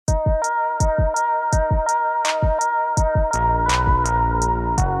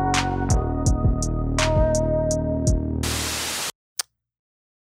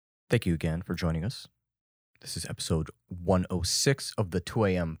Thank you again for joining us. This is episode 106 of the 2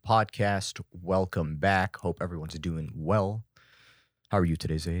 a.m. podcast. Welcome back. Hope everyone's doing well. How are you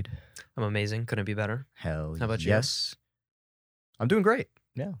today, Zaid? I'm amazing. Couldn't be better. Hell How about you? yes. I'm doing great.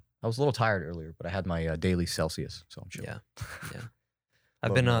 Yeah. I was a little tired earlier, but I had my daily Celsius, so I'm chill. Yeah.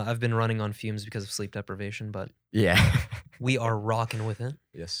 Love that. I've been running on fumes because of sleep deprivation, but Yeah. we are rocking with it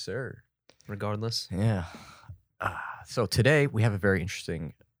Yes, sir. regardless. Yeah. So today we have a very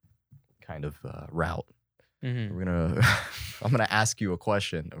interesting kind of route. Mm-hmm. I'm gonna ask you a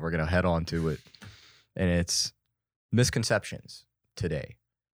question, and we're gonna head on to it. And it's misconceptions today.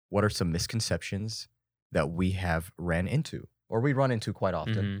 What are some misconceptions that we have ran into, or we run into quite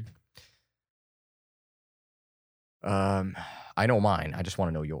often? I know mine. I just want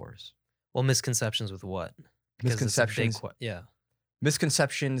to know yours. Well, misconceptions with what? Because it's a big Misconceptions. yeah.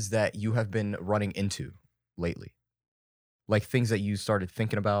 Misconceptions that you have been running into lately, like things that you started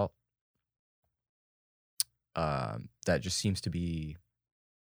thinking about. That just seems to be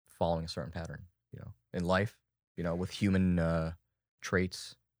following a certain pattern, in life, with human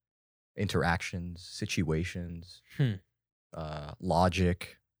traits, interactions, situations,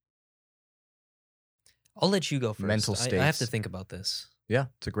 logic. I'll let you go first. Mental I have to states. think about this. Yeah,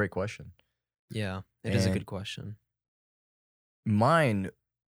 it's a great question. Yeah, it is a And- good question. Mine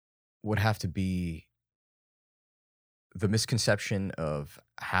would have to be the misconception of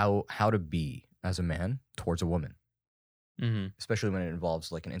how to be as a man towards a woman, Mm-hmm. especially when it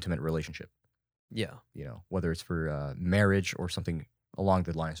involves like an intimate relationship. Yeah. Whether it's for marriage or something along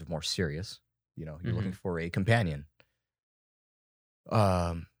the lines of more serious. You're looking for a companion.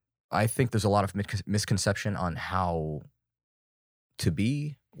 I think there's a lot of misconception on how to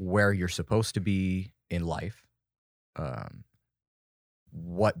be, where you're supposed to be in life,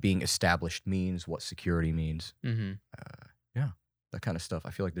 what being established means, what security means. Mm-hmm. That kind of stuff.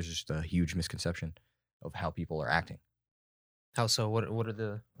 I feel like there's just a huge misconception of how people are acting. How so? What are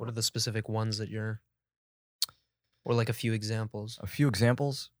the specific ones that you're, or like a few examples? A few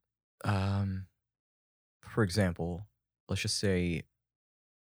examples. For example, let's just say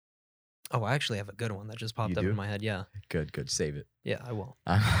Oh, I actually have a good one that just popped You up do? in my head. Yeah. good, save it. Yeah, I will.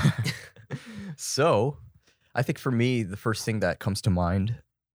 So, I think for me, the first thing that comes to mind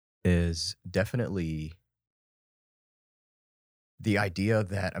is definitely the idea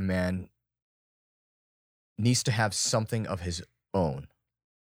that a man needs to have something of his own.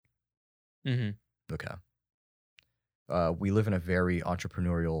 Mm-hmm. Okay. We live in a very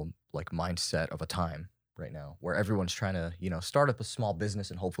entrepreneurial mindset of a time right now where everyone's trying to, start up a small business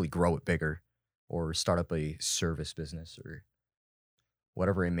and hopefully grow it bigger, or start up a service business or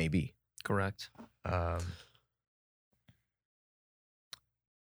whatever it may be. Correct. Um,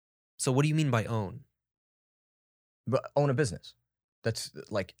 So what do you mean by own? but own a business. That's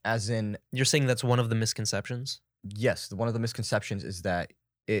as in, You're saying that's one of the misconceptions? yes, one of the misconceptions is that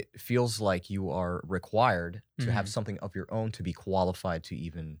it feels like you are required to have Mhm. something of your own to be qualified to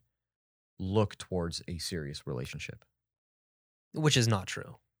even look towards a serious relationship. Which is not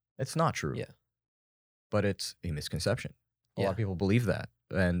true. It's not true. Yeah. But it's a misconception. A lot Yeah. of people believe that.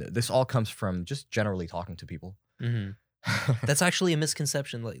 And this all comes from just generally talking to people. Mm-hmm. That's actually a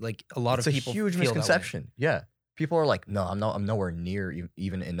misconception. Like a lot it's of a people huge feel that way. misconception. Yeah. People are like, no, I'm nowhere near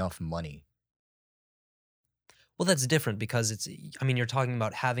even enough money. Well, that's different because you're talking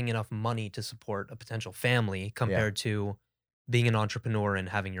about having enough money to support a potential family compared to being an entrepreneur and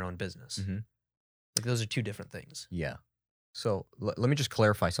having your own business. Mhm. Like those are two different things. Yeah. So let me just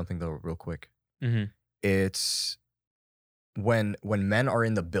clarify something though, real quick. Mm-hmm. It's when men are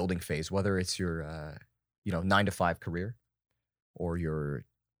in the building phase, whether it's your 9-to-5 career or your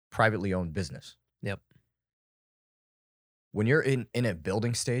privately owned business. Yep. When you're in a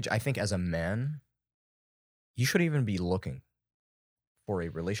building stage, I think as a man, you shouldn't even be looking for a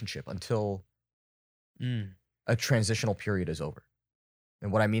relationship until Mm. a transitional period is over.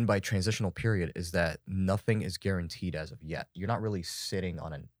 And what I mean by transitional period is that nothing is guaranteed as of yet. You're not really sitting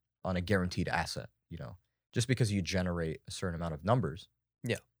on a guaranteed asset, Just because you generate a certain amount of numbers.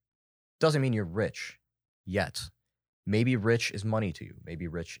 Yeah. Doesn't mean you're rich yet. Maybe rich is money to you. Maybe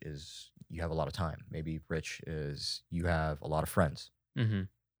rich is you have a lot of time. Maybe rich is you have a lot of friends. Mm-hmm.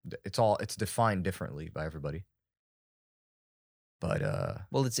 It's defined differently by everybody. But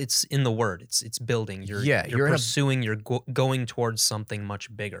Well, it's in the word. It's building. You're Yeah, you're in a- pursuing. You're going towards something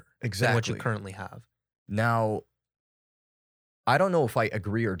much bigger than what you Exactly. currently have. now, I don't know if I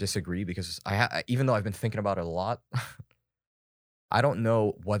agree or disagree because even though I've been thinking about it a lot, I don't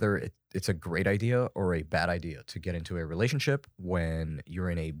know whether it's a great idea or a bad idea to get into a relationship when you're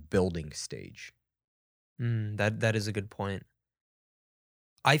in a building stage. That is a good point.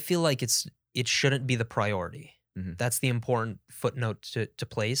 I feel like it shouldn't be the priority. Mhm. That's the important footnote to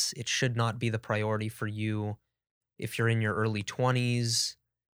place. It should not be the priority for you if you're in your early 20s,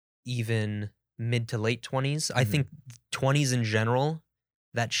 even mid to late 20s. I Mhm. think 20s in general,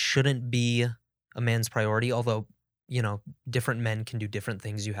 that shouldn't be a man's priority, although, you know, different men can do different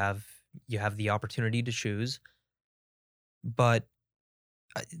things. You have the opportunity to choose. But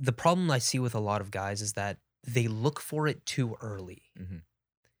the problem I see with a lot of guys is that they look for it too early. Mhm.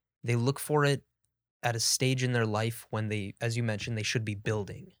 They look for it at a stage in their life when they, as you mentioned, they should be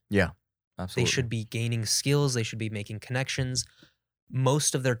building. Yeah, They absolutely. should be gaining skills, they should be making connections.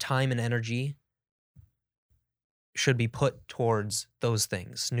 Most of their time and energy should be put towards those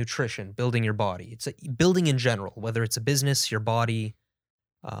things: nutrition, building your body. Building in general, whether it's a business, your body,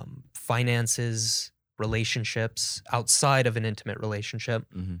 finances, relationships outside of an intimate relationship.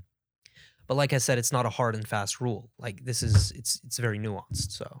 Mhm. But like I said, it's not a hard and fast rule. Like this is it's very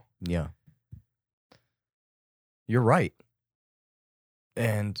nuanced. So Yeah, you're right.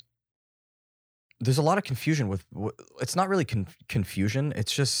 And there's a lot of confusion with it's not really confusion,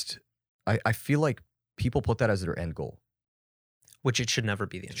 it's just I feel like people put that as their end goal. which it should never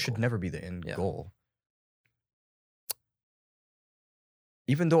be the It end should goal. never be the end Yeah. goal,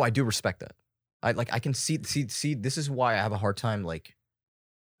 even though I do respect that. I can see this is why I have a hard time, like,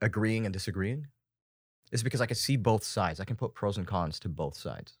 agreeing and disagreeing, is because I can see both sides. I can put pros and cons to both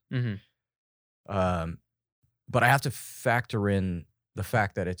sides. Hmm. Um, but I have to factor in the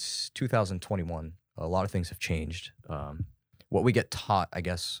fact that it's 2021. A lot of things have changed. What we get taught, I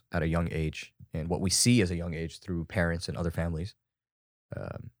guess, at a young age, and what we see as a young age through parents and other families,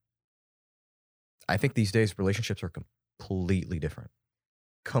 um, I think these days relationships are completely different.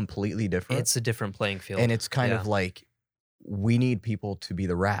 Completely different. It's a different playing And field. it's kind Yeah. of like we need people to be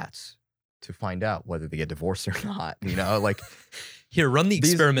the rats to find out whether they get divorced or not. Like Here, run the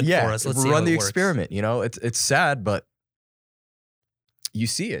these, experiment for yeah, us. Let's see how run it the works. experiment. It's sad, but you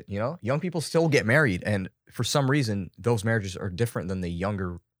see it. Young people still get married, and for some reason, those marriages are different than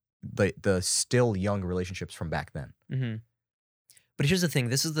the still young relationships from back then. Hmm. But here's the thing.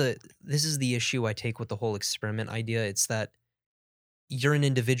 This is the issue I take with the whole experiment idea. It's that you're an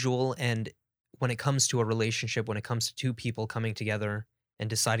individual, and when it comes to a relationship, when it comes to two people coming together and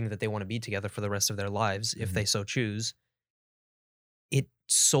deciding that they want to be together for the rest of their lives, if Mhm. they so choose, it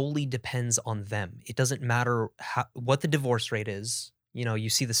solely depends on them. It doesn't matter what the divorce rate is. You know, you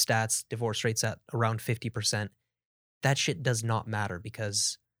see the stats, divorce rates at around 50%. That shit does not matter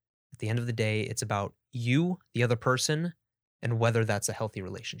because at the end of the day, it's about you, the other person, and whether that's a healthy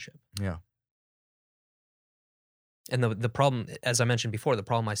relationship. Yeah. And the problem, as I mentioned before, the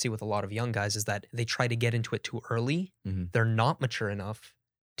problem I see with a lot of young guys is that they try to get into it too early. Mhm. They're not mature enough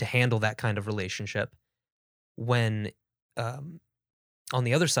to handle that kind of relationship. When um, on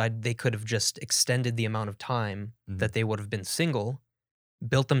the other side, they could have just extended the amount of time Mhm. that they would have been single,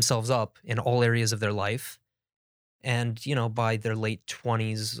 built themselves up in all areas of their life, and by their late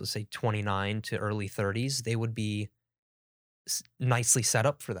 20s, let's say 29 to early 30s, they would be nicely set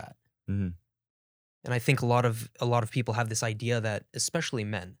up for that. Mhm. And I think a lot of people have this idea that, especially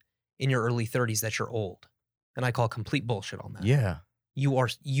men, in your early 30s, that you're old. And I call complete bullshit on that. Yeah. You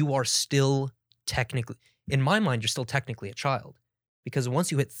are still technically, in my mind, you're still technically a child. Because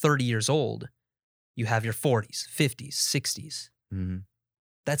once you hit 30 years old, you have your 40s, 50s, 60s. Mhm.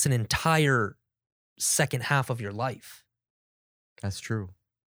 That's an entire second half of your life. That's true.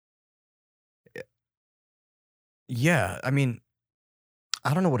 Yeah, I mean,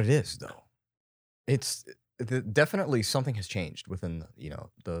 I don't know what it is though. It's definitely something has changed within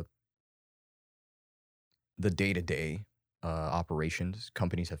the day-to-day operations.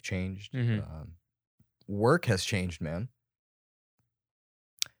 Companies have changed. Mhm. Work has changed, man.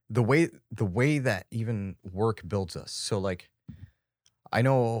 The way that even work builds us. So like I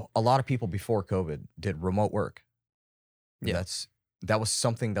know a lot of people before COVID did remote work. And Yeah. that was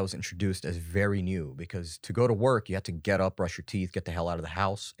something that was introduced as very new because to go to work, you had to get up, brush your teeth, get the hell out of the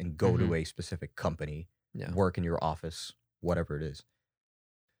house, and go to Mhm. a specific company, Yeah. work in your office, whatever it is.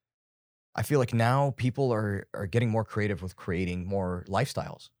 I feel like now people are getting more creative with creating more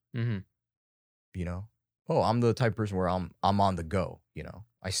lifestyles, Mhm. you know? Oh, I'm the type of person where I'm on the go.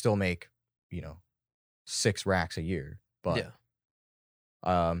 I still make, you know, 6 racks a year, but Yeah.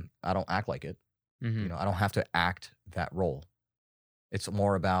 I don't act like it. Mhm. I don't have to act that role. It's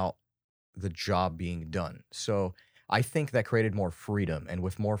more about the job being done. So I think that created more freedom. And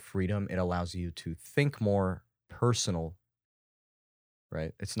with more freedom, it allows you to think more personal,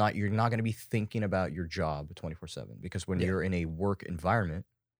 right? You're not going to be thinking about your job 24/7 because when Yeah. you're in a work environment,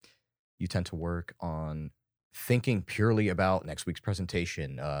 you tend to work on thinking purely about next week's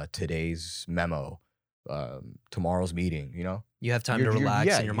presentation, today's memo, tomorrow's meeting, you know? You have time to relax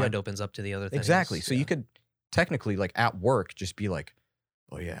Yeah, and your you have mind opens up to the other exactly. things. So you could technically, like, at work, just be like,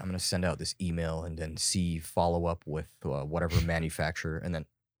 "Oh, yeah, I'm gonna send out this email and then see follow up with, whatever manufacturer," and then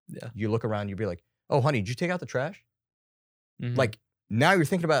Yeah. you look around, you'd be like, "Oh, honey, did you take out the trash?" Mhm. Like, now you're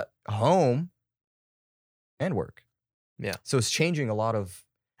thinking about home and work. Yeah. So it's changing a lot of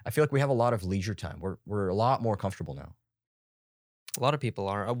I feel like we have a lot of leisure time. We're a lot more comfortable now. A lot of people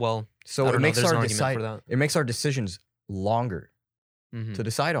are. Well, So I it don't know. makes There's our an argument for that. decisions longer Mhm. to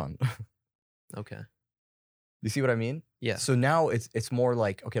decide on. Okay. You see what I mean? Yeah. So now it's more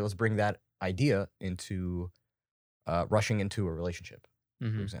like, okay, let's bring that idea into rushing into a relationship, for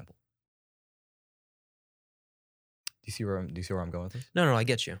Mhm. example. Do you see where I'm going with this? No, I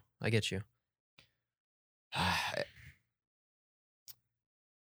get you. I get you.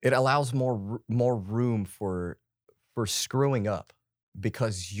 It allows more room for screwing up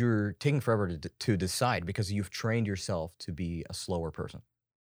because you're taking forever to decide because you've trained yourself to be a slower person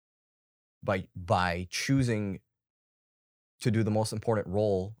by choosing to do the most important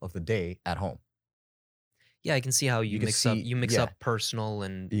role of the day at home. Yeah, I can see how You can see, you mix yeah, up personal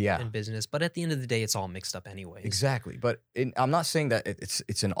yeah, and business, but at the end of the day, it's all mixed up anyways. exactly. But I'm not saying that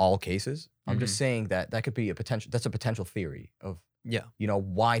it's in all cases. I'm just Mhm. saying that that could be a potential. That's a potential theory of Yeah.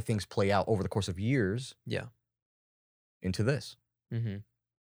 why things play out over the course of years Yeah. into this. Mhm.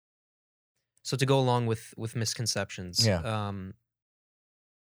 So to go along with misconceptions, Yeah.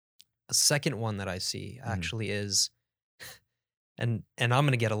 a second one that I see Hmm. actually is, and I'm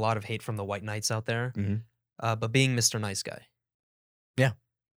gonna get a lot of hate from the white knights out there, Hmm. but being Mr. Nice Guy. Yeah.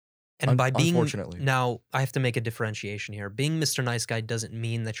 And by being Unfortunately. now, I have to make a differentiation here. Being Mr. Nice Guy doesn't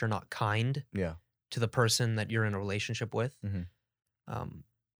mean that you're not kind Yeah. to the person that you're in a relationship with. Hmm. Um,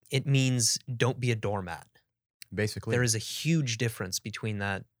 it means don't be a doormat. Basically. There is a huge difference between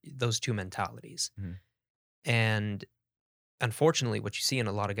those two mentalities. Mhm. And unfortunately, what you see in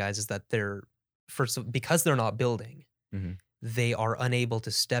a lot of guys is that because they're not building, Mhm. they are unable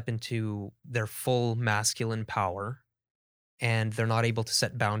to step into their full masculine power, and they're not able to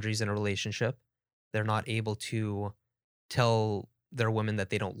set boundaries in a relationship. They're not able to tell their woman that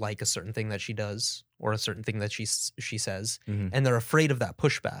they don't like a certain thing that she does or a certain thing that she says, Mhm. and they're afraid of that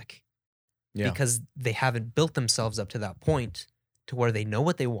pushback Yeah. because they haven't built themselves up to that point to where they know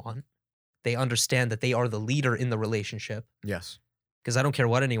what they want. They understand that they are the leader in the relationship, Yes. because I don't care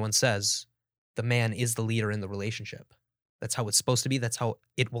what anyone says, the man is the leader in the relationship. That's how it's supposed to be. That's how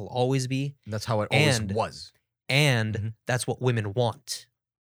it will always be. That's how it always And was. and Mhm. that's what women want.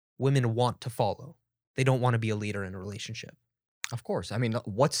 Women want to follow. They don't want to be a leader in a relationship. Of course. I mean,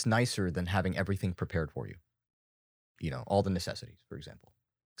 what's nicer than having everything prepared for you? All the necessities, for example,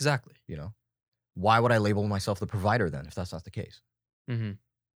 Exactly. you know? Why would I label myself the provider then if that's not the case? Hmm.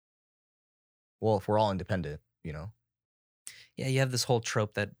 Well, if we're all independent. Yeah, you have this whole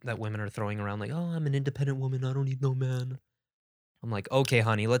trope that women are throwing around like, "Oh, I'm an independent woman. I don't need no man." I'm like, "Okay,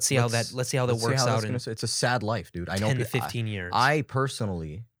 honey, let's see how that Let's see works how out that's gonna in say. It's a sad life, dude. I know 10 to 15 years." I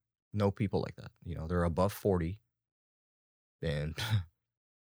personally know people like that. They're above 40 and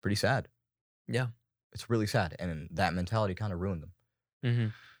pretty sad. Yeah. It's really sad. And that mentality kind of ruined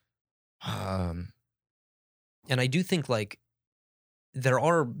them. Hmm. Um, And I do think like there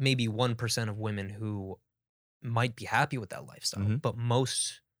are maybe 1% of women who might be happy with that lifestyle, mhm. but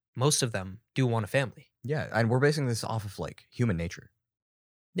most of them do want a family. Yeah, and we're basing this off of like human nature.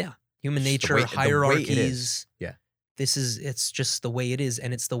 Yeah. Human It's just nature, the way it is. hierarchies. Yeah. It's just the way it is.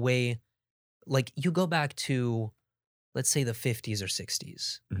 And it's the way, like, you go back to, let's say, the 50s or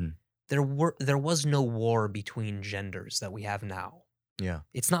 60s. Mhm. There was no war between genders that we have now. Yeah.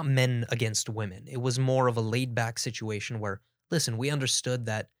 It's not men against women. It was more of a laid back situation where, listen, we understood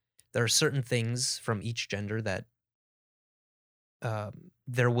that there are certain things from each gender that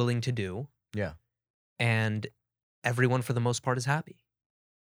they're willing to do, Yeah. and everyone for the most part is happy.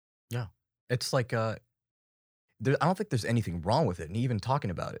 Yeah. It's like I don't think there's anything wrong with it. And even talking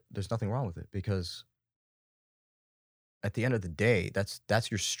about it, there's nothing wrong with it because at the end of the day,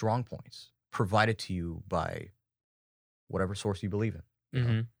 that's your strong points provided to you by whatever source you believe in, you know.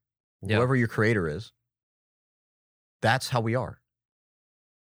 Hmm. Yeah. Whoever your creator is, that's how we are,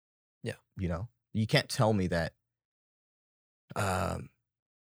 Yeah. you know. You can't tell me that um,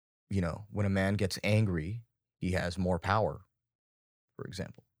 when a man gets angry, he has more power, for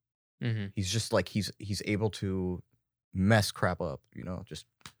example. Hmm. He's just like he's able to mess crap up, just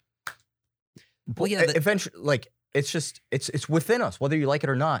Well, yeah. eventually, like it's within us, whether you like it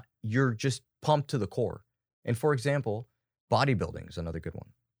or not. You're just pumped to the core. And for example, bodybuilding is another good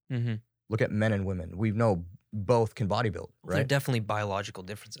one. Hmm. Look at men and women. We know both can bodybuild, There are right? definitely biological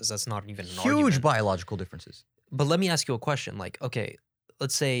differences. That's not even an Huge argument. biological differences. But let me ask you a question. Like, okay,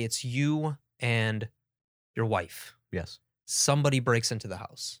 let's say it's you and your wife. Yes. Somebody breaks into the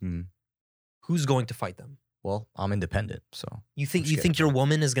house. Mhm. Who's going to fight them? Well, I'm independent, so You I'm think scared. your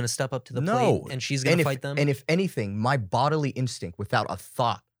woman is going to step up to the plate No. and she's going to fight them? And if anything, my bodily instinct, without a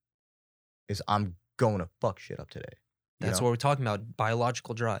thought, is I'm going to fuck shit up today. That's what we're talking about.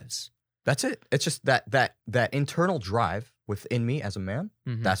 Biological drives. That's it. It's just that internal drive within me as a man.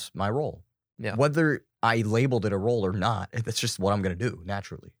 Mhm. That's my role. Yeah. Whether I labeled it a role or not, that's just what I'm gonna do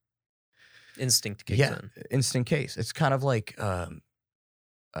naturally. Instinct kicks Yeah, in. instant case. It's kind of like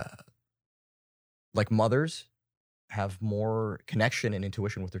mothers have more connection and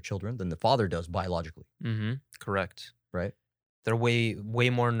intuition with their children than the father does biologically, Mm-hmm. Correct. right? They're way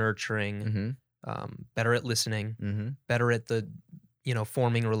more nurturing, Mm-hmm. better at listening, Mm-hmm. better at the,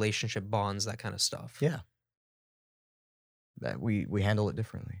 forming relationship bonds, that kind of stuff. Yeah. That we handle it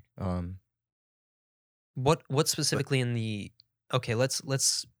differently. What specifically in the okay?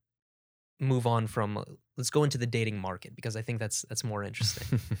 Let's move on from let's go into the dating market because I think that's more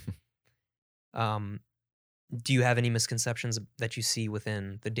interesting. Do you have any misconceptions that you see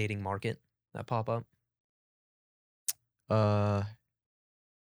within the dating market that pop up?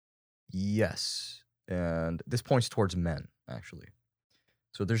 Yes. And this points towards men, actually.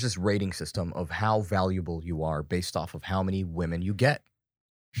 So there's this rating system of how valuable you are based off of how many women you get.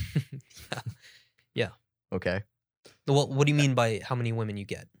 Yeah. Okay. Well, what do you mean by how many women you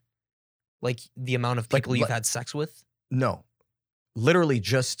get? Like the amount of people you've had sex with? No. Literally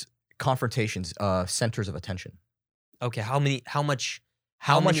just confrontations, centers of attention. Okay. How much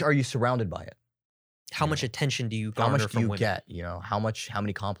are you surrounded by it? How much attention do you How garner much do from you women? get? How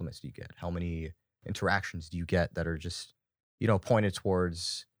many compliments do you get? How many interactions do you get that are just, pointed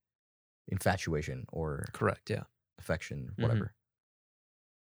towards infatuation or Correct. Yeah. affection, Mhm. whatever.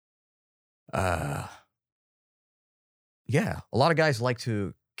 Yeah, a lot of guys like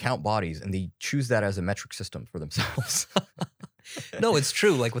to count bodies and they choose that as a metric system for themselves. No, it's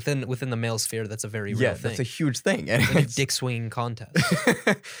true. Like within the male sphere, that's a very real thing. That's a huge thing. And It's like a it's dick swinging contest.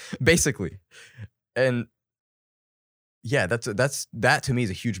 basically. And yeah, that to me is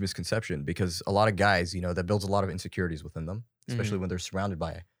a huge misconception because a lot of guys, that builds a lot of insecurities within them, especially when they're surrounded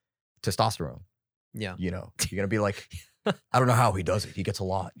by testosterone. Yeah. You're gonna be like, I don't know how he does it. He gets a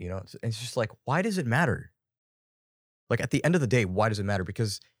lot, It's just like, why does it matter? Like at the end of the day, why does it matter?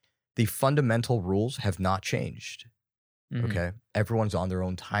 Because the fundamental rules have not changed. Mhm. Okay. Everyone's on their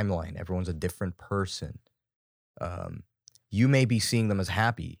own timeline. Everyone's a different person. You may be seeing them as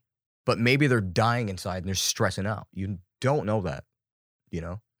happy, but maybe they're dying inside and they're stressing out. You don't know that,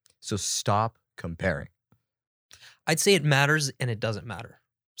 So stop comparing. I'd say it matters and it doesn't matter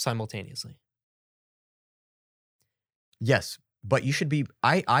simultaneously. Yes, but you should be,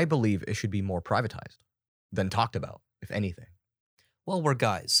 I believe it should be more privatized than talked about, if anything. Well, we're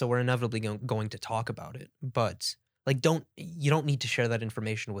guys, so we're inevitably going to talk about it, but like you don't need to share that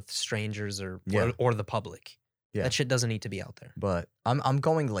information with strangers or the public. Yeah. That shit doesn't need to be out there. But I'm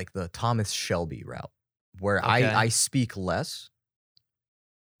going like the Thomas Shelby route, where Okay. I speak less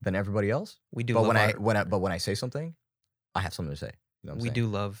than everybody else. We do But love when I say something, I have something to say. You know what I'm we saying? do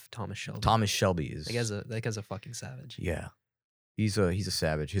love Thomas Shelby. Thomas Shelby is That guy's a fucking savage. yeah. He's a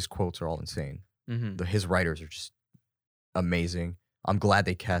savage. His quotes are all insane. Mm-hmm. His writers are just amazing. I'm glad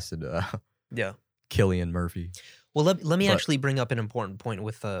they casted Yeah. Cillian Murphy. Well, let me actually bring up an important point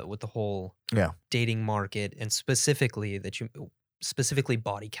with the whole dating market and specifically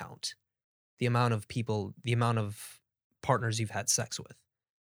body count, the amount of people, the amount of partners you've had sex with.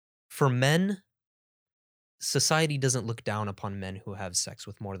 For men, society doesn't look down upon men who have sex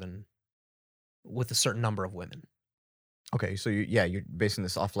with with a certain number of women. Okay, so you're basing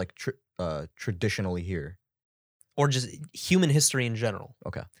this off like traditionally here, or just human history in general.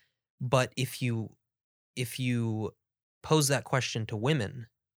 Okay, but if you pose that question to women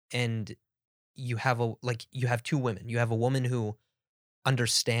and you have two women, you have a woman who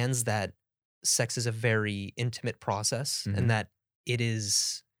understands that sex is a very intimate process and that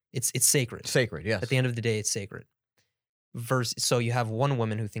it's sacred. Sacred, yes. At the end of the day, it's sacred. So you have one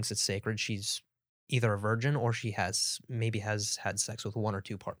woman who thinks it's sacred. She's either a virgin or she maybe has had sex with one or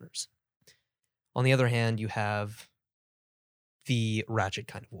two partners. On the other hand, you have the ratchet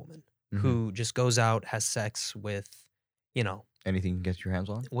kind of woman who just goes out, has sex with, anything you can get your hands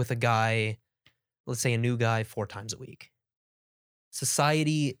on, with a guy, let's say a new guy 4 times a week.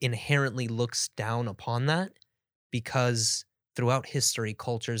 Society inherently looks down upon that because throughout history,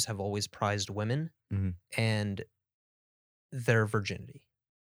 cultures have always prized women and their virginity.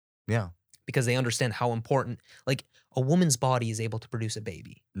 Yeah. because they understand how important, like, a woman's body is able to produce a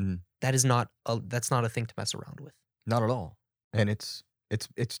baby. Mhm. That's not a thing to mess around with. Not at all. And it's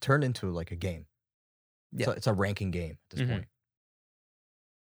turned into like a game. Yeah. It's a ranking game at this Mhm. point.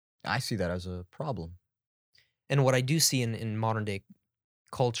 I see that as a problem. And what I do see in modern day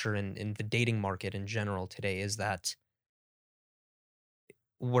culture and in the dating market in general today is that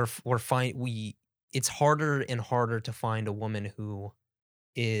we're fine we it's harder and harder to find a woman who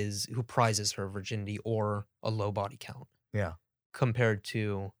prizes her virginity or a low body count Yeah. compared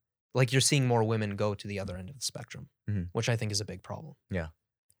to, like, you're seeing more women go to the other end of the spectrum, Mhm. which I think is a big problem. Yeah.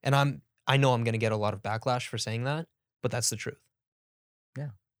 And I know I'm going to get a lot of backlash for saying that, but that's the truth.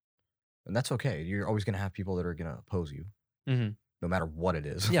 Yeah. And that's okay. You're always gonna have people that are gonna oppose you, Mhm. no matter what it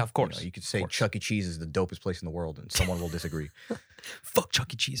is. Yeah, of You know, course. you could Of say course. Chuck E. Cheese is the dopest place in the world, and someone will disagree. Fuck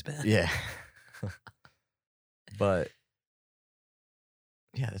Chuck E. Cheese, man. Yeah. But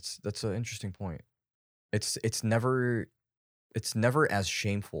yeah, that's an interesting point. It's it's never it's never as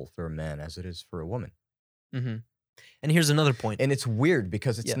shameful for a man as it is for a woman. Mhm. And here's another point. And it's weird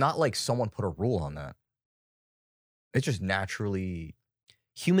because it's Yeah. not like someone put a rule on that. It just naturally,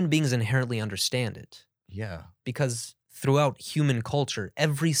 Human beings inherently understand it yeah. because throughout human culture,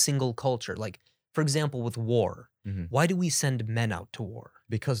 every single culture, like, for example, with war, Mhm. why do we send men out to war?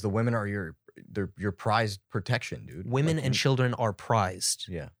 Because the women are they're your prized protection, dude. Women Like, and children are prized.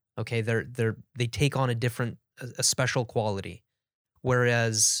 yeah. Okay, they take on a special quality,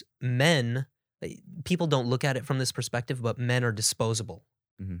 whereas men, people don't look at it from this perspective, but men are disposable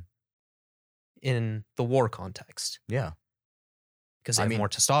Mhm. in the war context Yeah. because they I have mean, more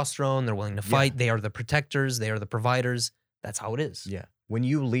testosterone. They're willing to yeah. fight. They are the protectors. They are the providers. That's how it is. Yeah. When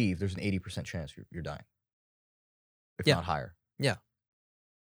you leave, there's an 80% chance you're dying, if Yeah. not higher. Yeah.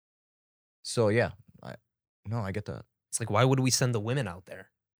 So yeah, I no, I get that. It's like, why would we send the women out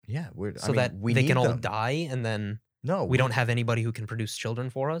there Yeah, I so mean, that we they can need all them. die and then No, we don't have anybody who can produce children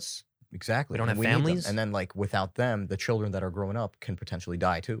for us? exactly. We don't And have we need them. families? And then like without them, the children that are growing up can potentially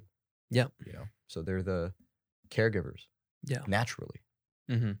die too. Yeah. You know, so they're the caregivers Yeah. naturally.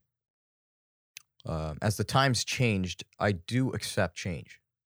 Mhm. As the times changed, I do accept change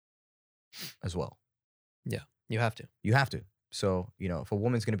as well. Yeah. You have to. You have to. So, you know, if a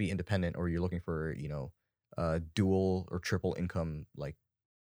woman's going to be independent or you're looking for, you know, dual or triple income like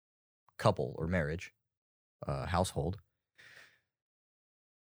couple or marriage, household,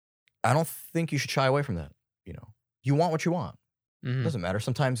 I don't think you should shy away from that. You know, you want what you want. It Mhm. doesn't matter.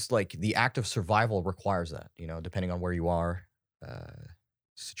 Sometimes, like, the act of survival requires that, you know, depending on where you are,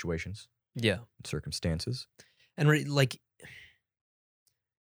 situations, Yeah. circumstances. And like,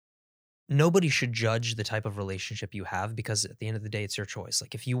 nobody should judge the type of relationship you have because at the end of the day it's your choice.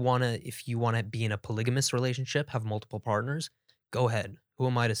 Like, if you want to be in a polygamous relationship, have multiple partners, go ahead. Who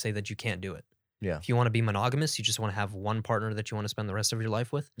am I to say that you can't do it? Yeah. If you want to be monogamous, you just want to have one partner that you want to spend the rest of your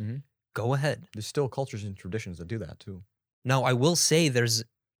life with, Hmm. go ahead. There's still cultures and traditions that do that too. Now, I will say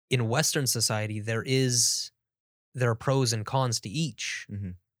in Western society there are pros and cons to each.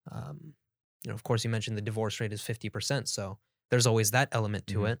 Hmm. Um, of course, you mentioned the divorce rate is 50%, so there's always that element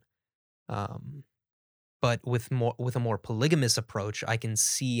to Mhm. it. Um, but with a more polygamous approach, I can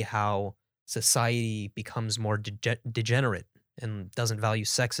see how society becomes more degenerate and doesn't value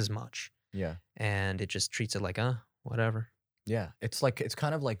sex as much, Yeah. and it just treats it like, whatever. Yeah. It's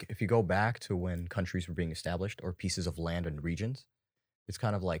kind of like if you go back to when countries were being established or pieces of land and regions, it's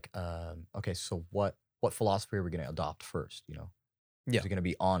kind of like, okay, so what philosophy are we going to adopt first? You know, Yeah. is it going to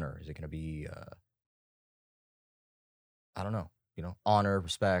be honor? Is it going to be, I don't know, you know, honor,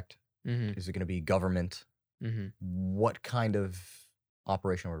 respect? Hmm. Is it going to be government? Hmm. What kind of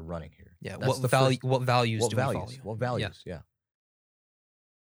operation are we running here? Yeah. That's the first. What values What do we follow? values? What Yeah. values? Yeah.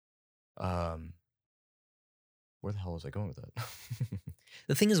 Where the hell was I going with that?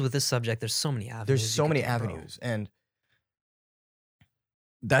 The thing is with this subject, there's so many avenues. There's you so could many go, bro. avenues, and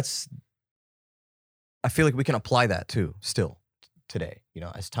that's. I feel like we can apply that too, still today. You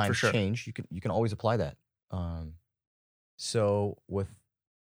know, as times sure. change, you can always apply that. So with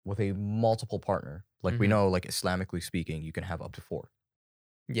a multiple partner, like we Mhm. know, like Islamically speaking, you can have up to 4.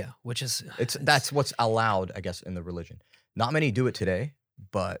 Yeah, which is That's what's allowed, I guess, in the religion. Not many do it today,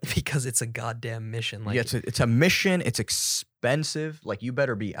 but because it's a goddamn mission. Like, yeah, it's a mission. It's expensive. Like you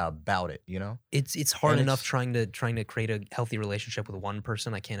better be about it. You know. it's hard And enough it's trying to create a healthy relationship with one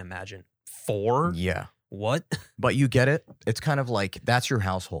person. I can't imagine 4. yeah, What? but you get it. It's kind of like that's your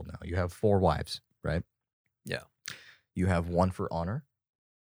household now. You have 4 wives, right? Yeah. You have one for honor,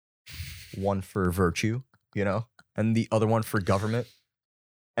 one for virtue, you know, and the other one for government,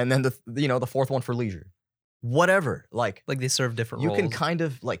 and then the 4th one for leisure. whatever. Like Like they serve different you can roles. kind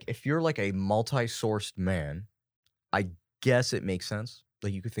of like if you're like a multi-sourced man, I guess it makes sense.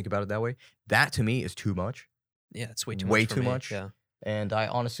 Like you could think about it that way. That to me is too much. Yeah, it's way too much Way for too me. much. Yeah. And I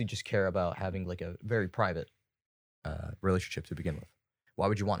honestly just care about having like a very private relationship to begin with. Why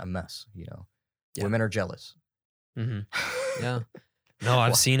would you want a mess? You know, Yeah. women are jealous. Mhm. Yeah. No, I've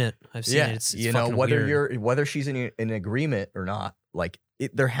Well, seen it. I've seen yeah, it. It's you know, fucking weird. whether she's in agreement or not, like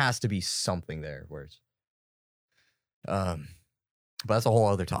there has to be something there where it's um but that's a whole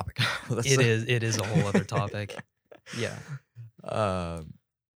other topic. Let's It is a whole other topic. Yeah. um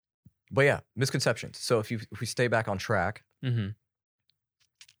but yeah, misconceptions. So if we stay back on track, Mhm.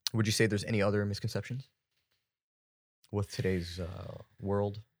 would you say there's any other misconceptions with today's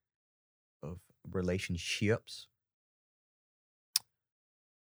world of relationships?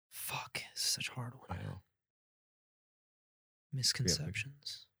 Fuck, it's such a hard I one. know.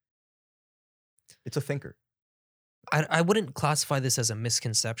 Misconceptions. It's a thinker. I wouldn't classify this as a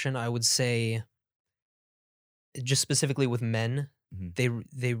misconception. I would say just specifically with men,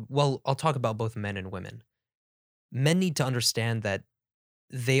 Mhm. well, I'll talk about both men and women. Men need to understand that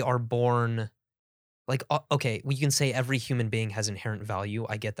they are born like okay, we can say every human being has inherent value.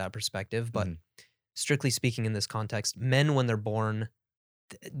 I get that perspective, but Mhm. strictly speaking in this context, men when they're born,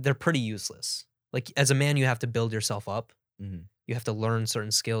 they're pretty useless. Like as a man, you have to build yourself up. Mhm. You have to learn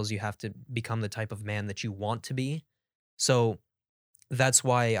certain skills. You have to become the type of man that you want to be. So that's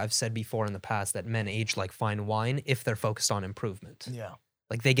why I've said before in the past that men age like fine wine if they're focused on improvement. Yeah.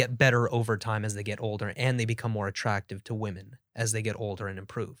 Like they get better over time as they get older and they become more attractive to women as they get older and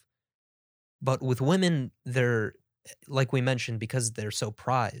improve. But with women, they're like we mentioned, because they're so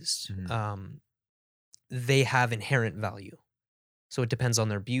prized, Mhm. they have inherent value. So it depends on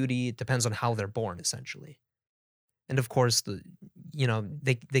their beauty, it depends on how they're born, essentially. And of course,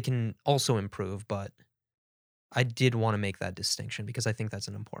 they can also improve, but I did want to make that distinction because I think that's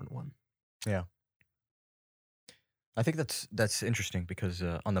an important one. Yeah. I think that's interesting because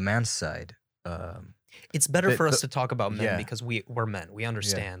on the man's side, It's better for us to talk about men yeah, because we're men. We yeah,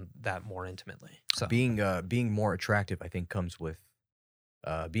 understand that more intimately. So being more attractive, I think, comes with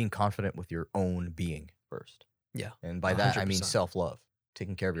being confident with your own being first, yeah, and by that I mean 100%. self love,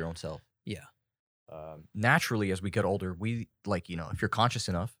 taking care of your own self. Yeah. Naturally, as we get older, we like if you're conscious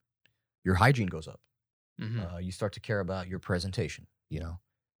enough, your hygiene goes up. Hmm. You start to care about your presentation.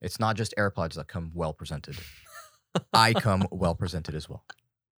 It's not just AirPods that come well presented. I come well presented as well.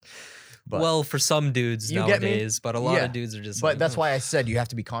 But Well, for some dudes you get me? nowadays, but a lot of Yeah. dudes are just But like, that's oh, why I said you have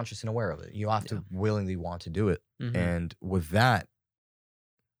to be conscious and aware of it. You have yeah. to willingly want to do it. Hmm. And with that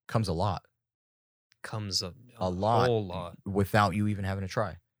comes a lot. Comes A a lot whole lot. without you even having to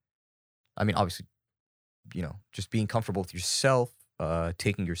try. I mean, obviously, just being comfortable with yourself,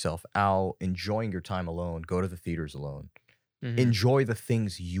 taking yourself out, enjoying your time alone, go to the theaters alone. Hmm. Enjoy the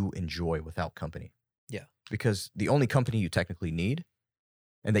things you enjoy without company. Yeah. Because the only company you technically need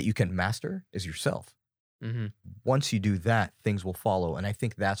and that you can master is yourself. Hmm. Once you do that, things will follow. And I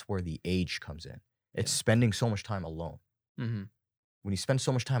think that's where the age comes in. It's Yeah. spending so much time alone. Hmm. When you spend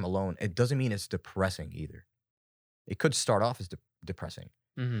so much time alone, it doesn't mean it's depressing either. It could start off as depressing,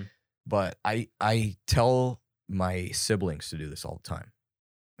 Hmm. but I tell my siblings to do this all the time.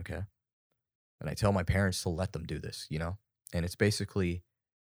 Okay. And I tell my parents to let them do this, And it's basically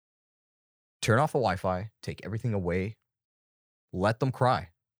turn off the Wi-Fi, take everything away, let them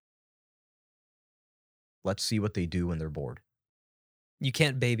cry. Let's see what they do when they're bored. You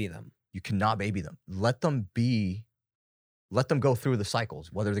can't baby them. You cannot baby them. Let them go through the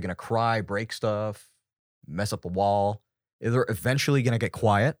cycles, whether they're going to cry, break stuff, mess up the wall. They're eventually going to get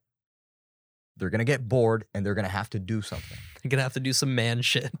quiet. They're going to get bored and they're going to have to do something. You're gonna have to do some man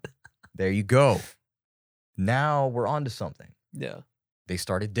shit. There you go. Now we're on to something. Yeah. They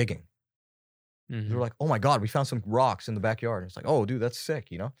started digging. Hmm. They're like, oh my God, we found some rocks in the backyard. And it's like, oh, dude, that's sick,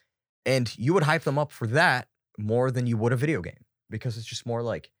 And you would hype them up for that more than you would a video game because it's just more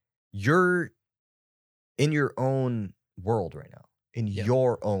like you're in your own world right now, in Yep.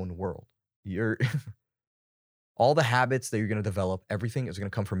 your own world. You're all the habits that you're going to develop, everything is going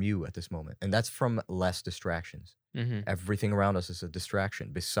to come from you at this moment. And that's from less distractions. Hmm. Everything around us is a distraction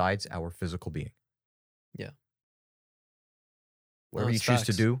besides our physical being. Yeah. Whatever you it's choose to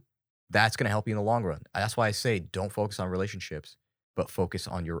facts. do, that's going to help you in the long run. That's why I say don't focus on relationships, but focus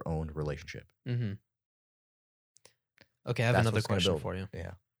on your own relationship. Hmm. Okay, I have That's another what's going to question build. for you.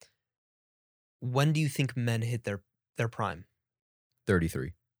 Yeah. When do you think men hit their prime?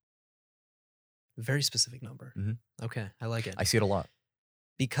 33. Very specific number. Mhm. Okay, I like it. I see it a lot.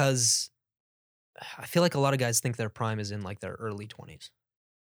 Because I feel like a lot of guys think their prime is in like their early 20s.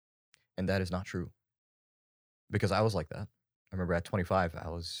 And that is not true. because I was like that. I remember at 25, I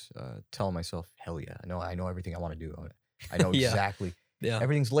was telling myself, "Hell yeah, I know everything I want to do. I know Yeah. exactly Yeah.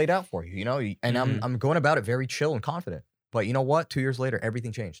 everything's laid out for you, you know." And Mhm. I'm going about it very chill and confident. But you know what? 2 years later,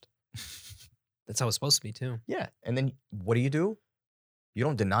 everything changed. That's how it's supposed to be too. Yeah, and then what do? You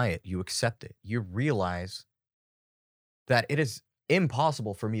don't deny it. You accept it. You realize that it is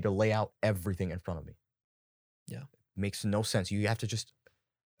impossible for me to lay out everything in front of me. Yeah. Makes no sense. You have to just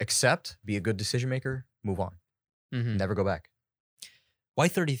accept, be a good decision maker, move on, Mhm. never go back. Why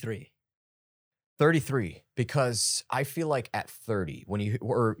 33? 33, because I feel like at 30, when you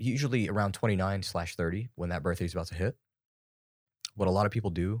or usually around 29/30, when that birthday is about to hit, what a lot of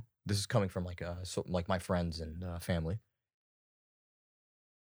people do, this is coming from like my friends and family,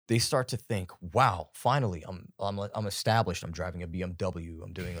 they start to think, "Wow, finally, I'm established. I'm driving a BMW.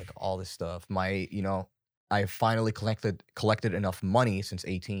 I'm doing like all this stuff. I finally collected enough money since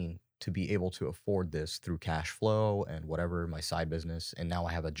 18 to be able to afford this through cash flow and whatever my side business. And now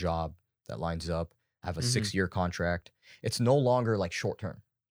I have a job that lines up. I have a Mhm. 6 year contract. It's no longer like short term.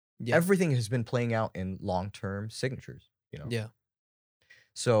 Yeah. Everything has been playing out in long term signatures. You know, Yeah.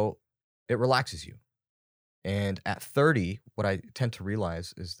 so it relaxes you. And at 30, what I tend to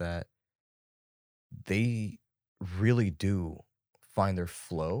realize is that they really do find their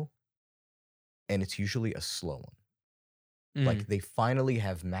flow, and it's usually a slow one. Mm. Like, they finally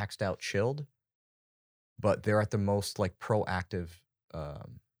have maxed out chilled, but they're at the most, like, proactive,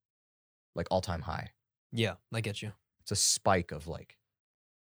 um, like, all-time high. Yeah, I get you. It's a spike of, like,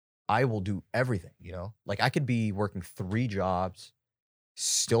 I will do everything, you know? Like, I could be working 3 jobs,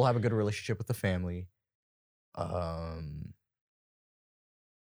 still have a good relationship with the family, um,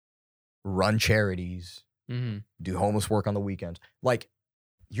 run charities, Mhm. do homeless work on the weekends. Like,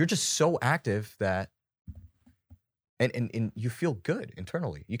 you're just so active that and you feel good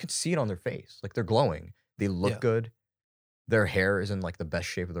internally. You can see it on their face. Like they're glowing. They look Yeah. good. Their hair is in like the best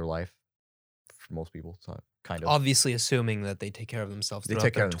shape of their life for most people. So kind of. Obviously assuming that they take care of themselves They take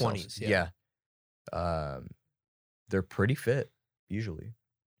throughout care their of themselves. 20s, yeah. Yeah. Um, they're pretty fit usually.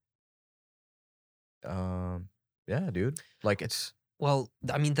 Um, yeah, dude. Like it's Well,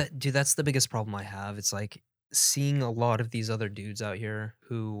 I mean that dude, that's the biggest problem I have. It's like seeing a lot of these other dudes out here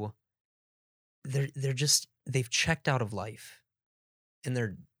who they're just they've checked out of life and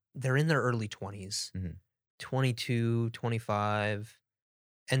they're in their early 20s, mhm. 22, 25,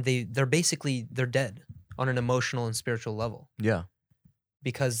 and they're basically they're dead on an emotional and spiritual level Yeah.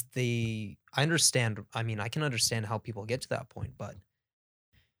 because I understand, I mean, I can understand how people get to that point, but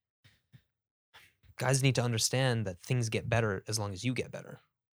guys need to understand that things get better as long as you get better.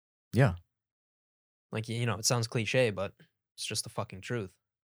 Yeah. Like, it sounds cliche, but it's just the fucking truth.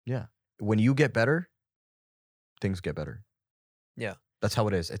 Yeah. When you get better, things get better. Yeah. That's how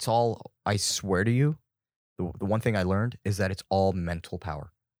it is. It's all I swear to you, the one thing I learned is that it's all mental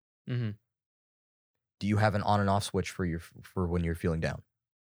power. Mhm. Do you have an on and off switch for when you're feeling down?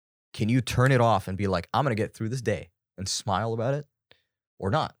 Can you turn it off and be like, "I'm gonna get through this day," and smile about it or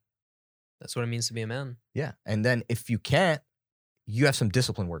not? That's what it means to be a man. Yeah, and then if you can't, you have some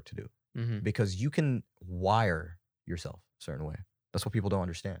discipline work to do Mhm. because you can wire yourself a certain way. That's what people don't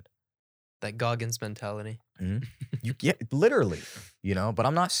understand. That Goggins mentality. Mhm. You get literally, but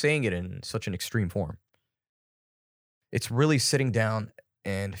I'm not saying it in such an extreme form. It's really sitting down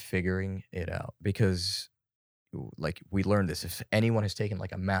and figuring it out because like we learned this, if anyone has taken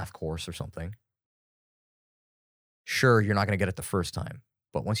like a math course or something, sure, you're not going to get it the first time.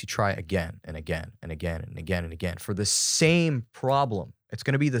 But once you try again and again and again and again and again for the same problem, it's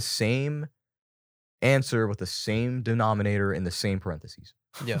going to be the same answer with the same denominator in the same parentheses.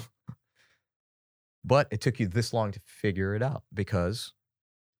 Yeah. But it took you this long to figure it out because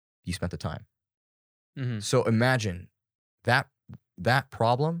you spent the time. Mhm. So imagine that that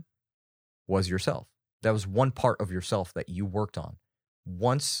problem was yourself. That was one part of yourself that you worked on.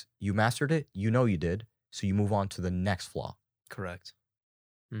 Once you mastered it, you did. So you move on to the next flaw. Correct.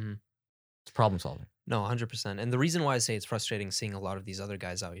 Mhm. It's problem solving. No, 100%. And the reason why I say it's frustrating seeing a lot of these other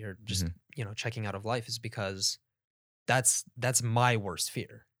guys out here just, Mhm. checking out of life is because that's my worst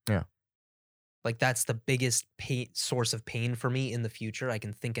fear. Yeah. Like that's the biggest source of pain for me in the future. I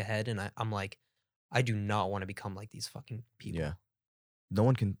can think ahead and I'm like, I do not want to become like these fucking people. Yeah. No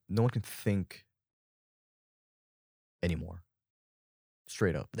one can think anymore.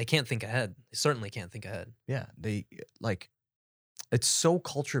 Straight up. They can't think ahead. They certainly can't think ahead. Yeah. They like it's so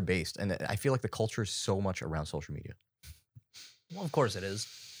culture based. And I feel like the culture is so much around social media. Well, of course it is.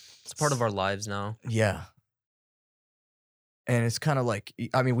 It's part of our lives now. Yeah. And it's kind of like,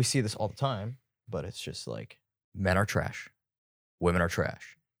 I mean, we see this all the time, but it's just like men are trash, women are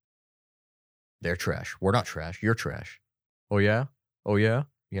trash. They're trash. We're not trash. You're trash. Oh yeah? Oh yeah?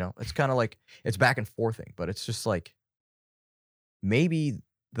 It's kind of like it's back and forthing, but it's just like maybe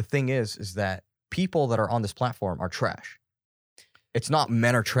the thing is that people that are on this platform are trash. It's not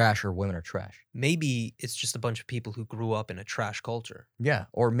men are trash or women are trash. Maybe it's just a bunch of people who grew up in a trash culture. Yeah.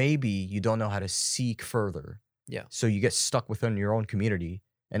 Or maybe you don't know how to seek further. Yeah. So you get stuck within your own community,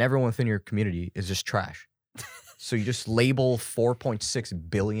 and everyone within your community is just trash. So you just label 4.6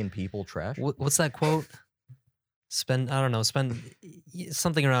 billion people trash. What's that quote? Spend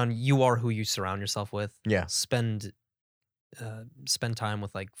something around you are who you surround yourself with. Yeah. Spend time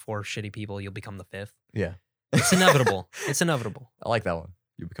with like 4 shitty people, you'll become the 5th. Yeah. It's inevitable. It's inevitable. I like that one.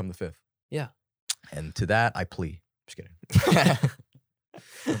 You become the 5th. Yeah. And to that, I plea. Just kidding.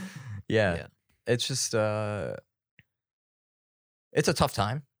 Yeah. It's just, it's a tough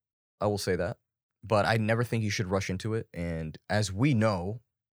time. I will say that. But I never think you should rush into it. And as we know,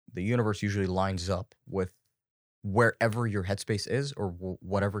 the universe usually lines up with wherever your headspace is or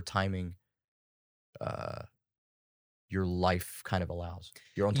whatever timing your life kind of allows,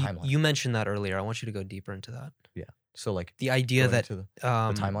 your own timeline. You mentioned that earlier. I want you to go deeper into that. Yeah. So like the idea that the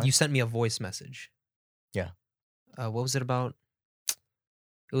timeline. You sent me a voice message. Yeah. What was it about?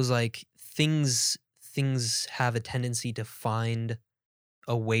 It was like things have a tendency to find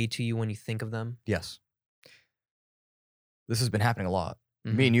a way to you when you think of them. Yes. This has been happening a lot.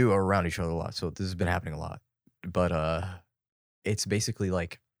 Mm-hmm. Me and you are around each other a lot, so this has been happening a lot. But it's basically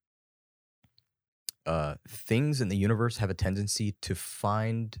like things in the universe have a tendency to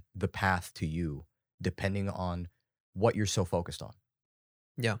find the path to you depending on what you're so focused on.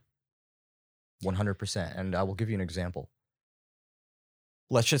 Yeah. 100%. And I will give you an example.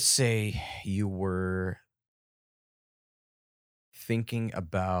 Let's just say you were thinking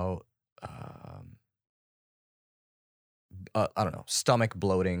about, I don't know, stomach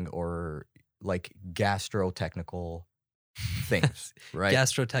bloating or like gastrotechnical things, right?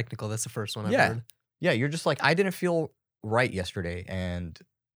 Gastrotechnical, that's the first one I've heard. Yeah, you're just like, I didn't feel right yesterday, and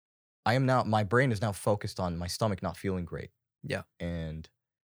my brain is now focused on my stomach not feeling great. Yeah. And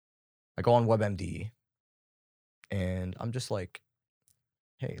I go on WebMD, and I'm just like,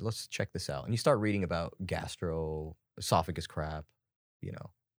 hey, let's check this out. And you start reading about esophagus crap,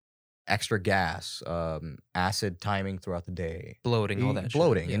 extra gas, acid timing throughout the day. Bloating, all that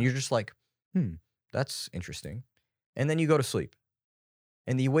bloating. shit. Yeah. And you're just like, that's interesting. And then you go to sleep.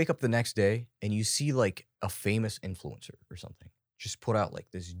 And you wake up the next day and you see like a famous influencer or something just put out like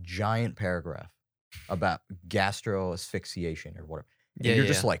this giant paragraph about gastro asphyxiation or whatever. And you're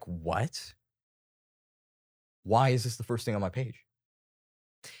just like, what? Why is this the first thing on my page?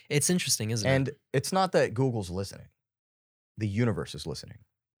 It's interesting, isn't it? And it's not that Google's listening. The universe is listening.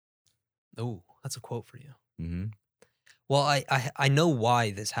 Oh, that's a quote for you. Mm-hmm. Well, I know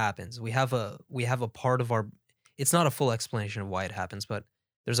why this happens. We have a part of our, it's not a full explanation of why it happens, but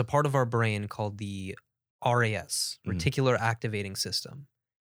there's a part of our brain called the RAS, reticular activating system.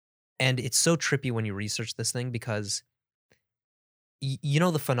 And it's so trippy when you research this thing because you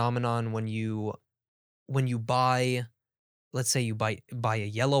know the phenomenon when you buy, let's say you buy a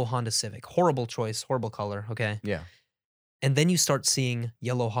yellow Honda Civic, horrible choice, horrible color, okay? Yeah. And then you start seeing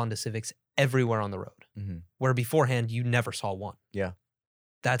yellow Honda Civics everywhere on the road, where beforehand you never saw one. Yeah.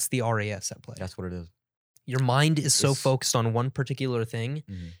 That's the RAS at play. That's what it is. Your mind is so focused on one particular thing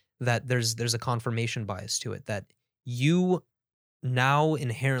that there's a confirmation bias to it that you now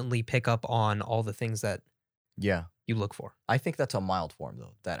inherently pick up on all the things that you look for. I think that's a mild form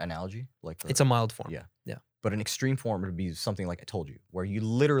though, that analogy. It's a mild form. Yeah. Yeah. But an extreme form would be something like I told you, where you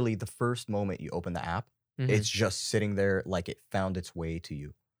literally, the first moment you open the app, it's just sitting there like it found its way to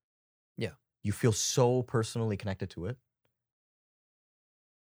you. Yeah. You feel so personally connected to it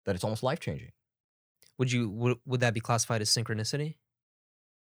that it's almost life-changing. Would that be classified as synchronicity?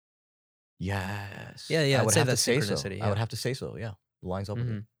 Yes. Yeah. I would have to that's say synchronicity. so. Yeah. I would have to say so. Yeah. Lines up with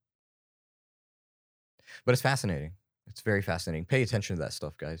it. But it's fascinating. It's very fascinating. Pay attention to that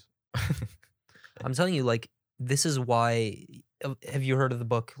stuff, guys. I'm telling you, like, this is why. Have you heard of the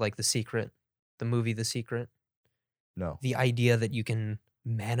book, like, The Secret? The movie, The Secret? No. The idea that you can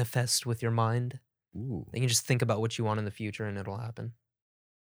manifest with your mind. Ooh. You can just think about what you want in the future and it'll happen.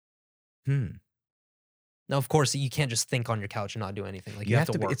 Now, of course, you can't just think on your couch and not do anything. Like you have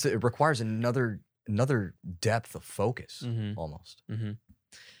to work. It requires another depth of focus, almost.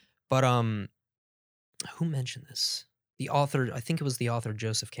 But who mentioned this? The author, I think it was the author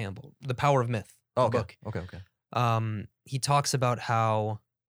Joseph Campbell, The Power of Myth. Oh, book. Okay. He talks about how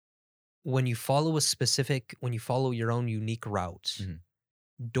when you follow your own unique route,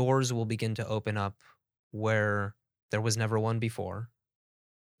 doors will begin to open up where there was never one before.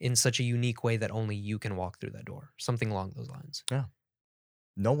 in such a unique way that only you can walk through that door. Something along those lines. Yeah.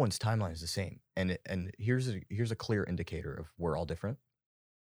 No one's timeline is the same. And here's a clear indicator of we're all different.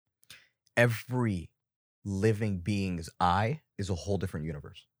 Every living being's eye is a whole different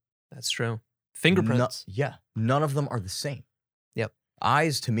universe. That's true. Fingerprints. Yeah. None of them are the same. Yep.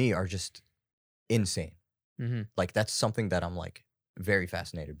 Eyes to me are just insane. Mm-hmm. Like that's something that I'm like very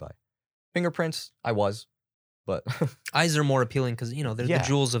fascinated by. Fingerprints, I was, but Eyes are more appealing because, you know, they're Yeah. the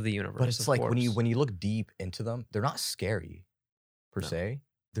jewels of the universe. but it's of like course. when you look deep into them, they're not scary per No. se.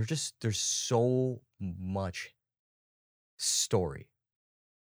 They're just there's so much story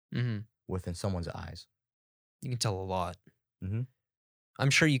Mm-hmm. within someone's eyes. You can tell a lot. Mhm. I'm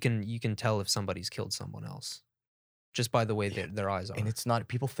sure you can tell if somebody's killed someone else just by the way Yeah. their eyes are. And it's not,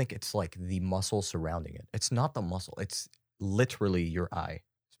 people think it's like the muscle surrounding it. It's not the muscle. It's literally your eye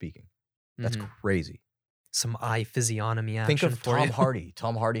speaking. That's Mhm. crazy. Some eye physiognomy action Think of for Tom you. Hardy.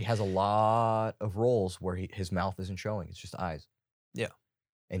 Tom Hardy has a lot of roles where his mouth isn't showing. It's just eyes. Yeah.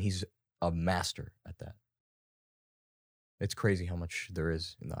 And he's a master at that. It's crazy how much there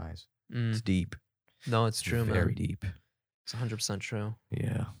is in the eyes. Mm. It's deep. No, it's true, Very man. deep. It's 100% true.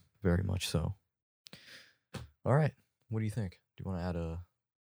 Yeah, very much so. All right. What do you think? Do you want to add a...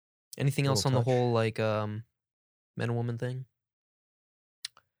 Anything else on Little the touch. whole like men and woman thing?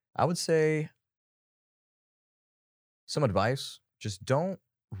 I would say some advice. Just don't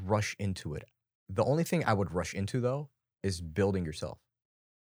rush into it. The only thing I would rush into, though, is building yourself.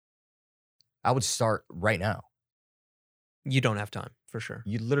 I would start right now. You don't have time, for sure.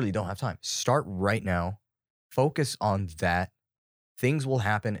 You literally don't have time. Start right now. Focus on that. Things will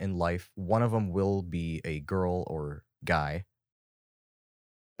happen in life. One of them will be a girl or guy.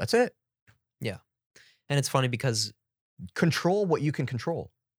 That's it. And it's funny because Control what you can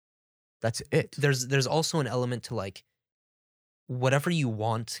control. That's it. there's also an element to like whatever you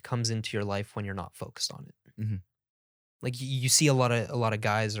want comes into your life when you're not focused on it. Mhm. Like you see a lot of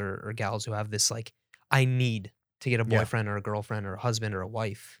guys or gals who have this like, I need to get a Yeah. boyfriend or a girlfriend or a husband or a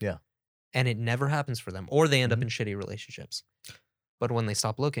wife. Yeah. And it never happens for them, or they end up Mhm. in shitty relationships. But when they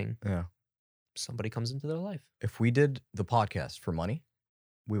stop looking, Yeah. somebody comes into their life. If we did the podcast for money,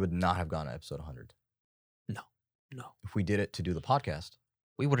 we would not have gone to episode 100. No, If we did it to do the podcast,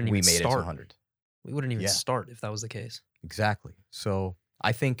 we wouldn't we even made it to start. 100. We wouldn't even Yeah. start if that was the case. Exactly. So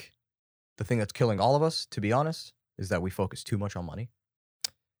I think the thing that's killing all of us, to be honest, is that we focus too much on money.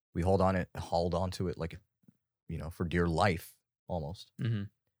 We hold on to it like, for dear life almost. Mm-hmm.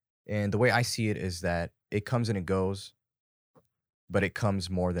 And the way I see it is that it comes and it goes, but it comes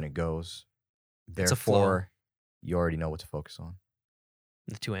more than it goes. It's a flow. Therefore, you already know what to focus on.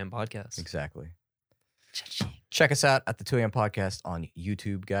 The 2 a.m. podcast. Exactly. Cha-ching. Check us out at the 2 a.m. podcast on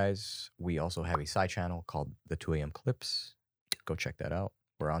YouTube, guys. We also have a side channel called the 2 a.m. Clips. Go check that out.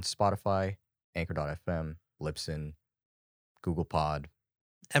 We're on Spotify, Anchor.fm, Libsyn, Google Pod.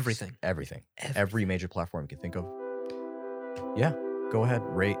 Everything. Everything. Every major platform you can think of. Yeah. Go ahead,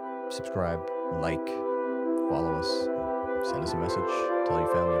 rate, subscribe, like, follow us, send us a message, tell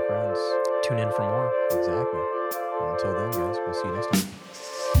your family and friends. Tune in for more. Exactly. Well, until then, guys, we'll see you next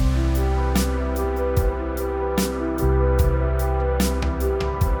time.